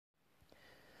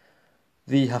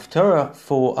The Haftarah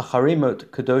for Acharemot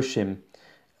Kedoshim,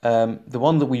 the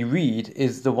one that we read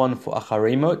is the one for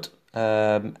Acharemot,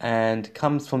 and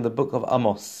comes from the book of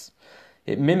Amos.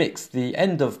 It mimics the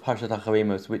end of Parshat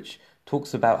Acharemot, which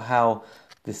talks about how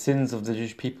the sins of the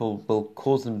Jewish people will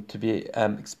cause them to be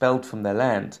expelled from their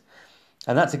land.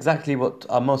 And that's exactly what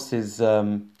Amos is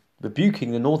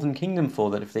rebuking the northern kingdom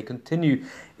for, that if they continue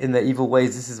in their evil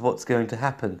ways, this is what's going to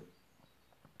happen.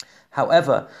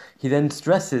 However, he then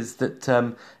stresses that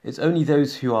it's only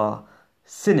those who are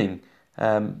sinning,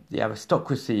 the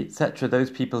aristocracy, etc., those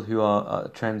people who are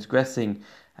transgressing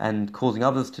and causing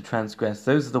others to transgress,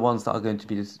 those are the ones that are going to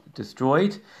be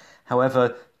destroyed.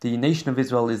 However, the nation of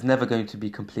Israel is never going to be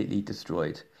completely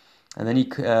destroyed. And then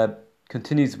he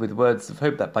continues with words of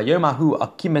hope that Bayom Ahu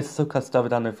Akim es Sukkos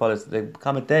David ano follows, that there will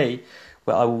come a day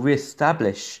where I will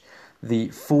re-establish the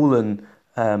fallen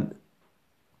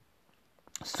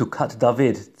Sukkot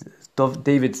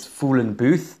David's fallen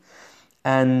booth,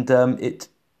 and it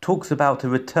talks about a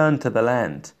return to the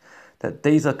land, that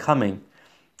days are coming,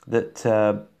 that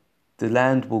the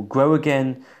land will grow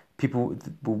again, people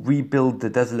will rebuild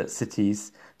the desolate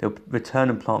cities, they'll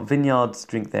return and plant vineyards,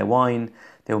 drink their wine,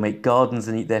 they will make gardens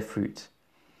and eat their fruit.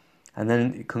 And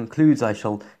then it concludes, I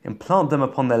shall implant them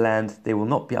upon their land, they will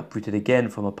not be uprooted again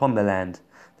from upon the land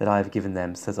that I have given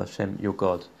them, says Hashem your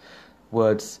God.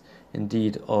 Words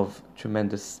indeed of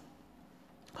tremendous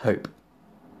hope.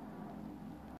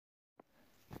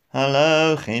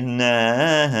 Halochim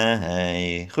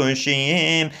nei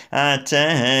chushim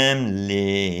atem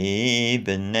li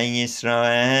b'nei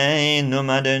Yisrael num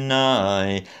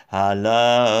Adonai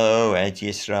halo et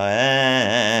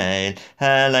Yisrael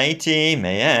halaiti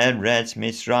me'eretz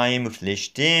Mitzrayim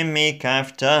uflishtim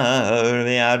mikaftor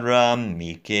ve'aram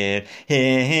mikir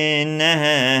hinei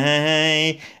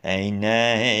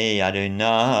einei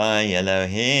Adonai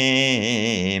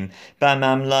Elohim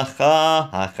b'mamlacha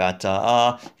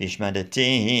hachata'a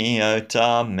Vishmadati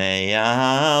ota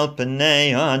me'al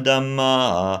p'nei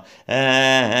adama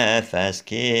efes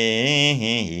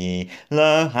ki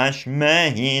lo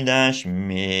hashmehid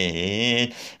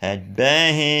hashmid et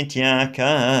beit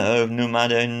Yaakov num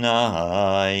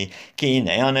Adonai ki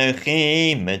nei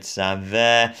anochi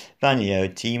mitzaveh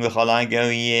v'anioti b'chol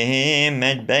hagoyim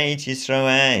et beit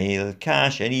Yisrael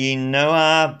kasher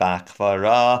yinoah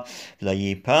b'chvara v'lo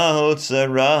yipol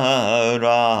tzara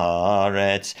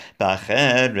haaretz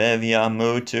b'cherev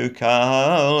yamutu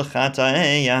kol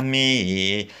chata'ei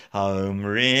ami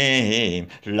haomrim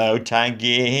lo tagish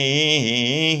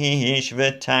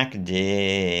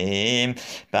v'takdim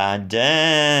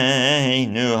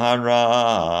b'adeinu hara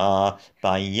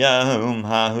Bayom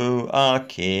hahu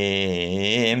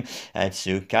akim et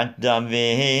Sukkot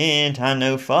David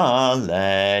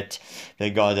hanofalet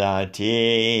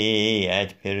v'godati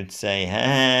et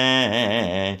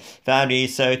pirtzeihen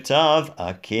v'arisotov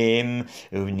akim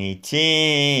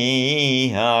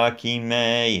uvniti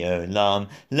hakimei olam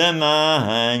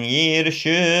leman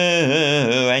yirshu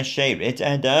et sherit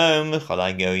Edom v'chol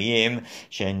hagoyim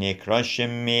shenikra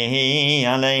shemi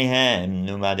aleihem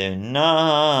num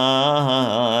Adonai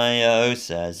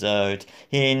Osazot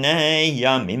Hinei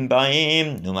Yamim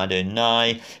Baim Num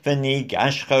Adonai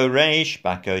V'nigash Choresh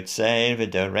Bakotzer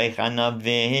V'dorech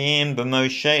Anavim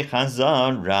B'Moshe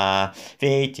Chazara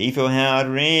V'tifu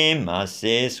Ha'arim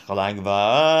Asis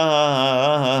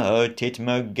Cholagvot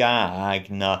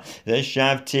Titmogagna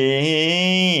V'shavti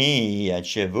Et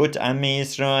Shavut Am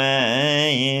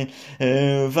Yisrael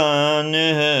Uvanu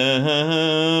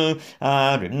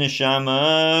Arim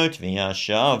Neshamot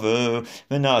V'yashavu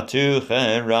V'natu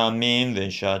cheramim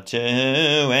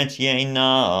v'shatu et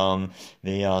yenam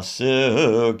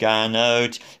v'yasu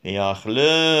ganot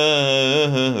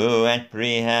v'yachlu et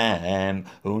prihem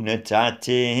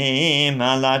u'natatim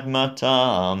al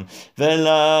admatam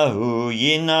v'lahu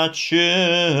yinatshu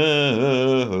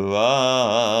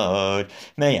od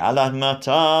me'al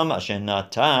admatam asher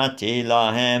natati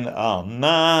lahem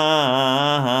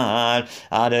amar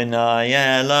Adonai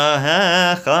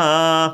Elohecha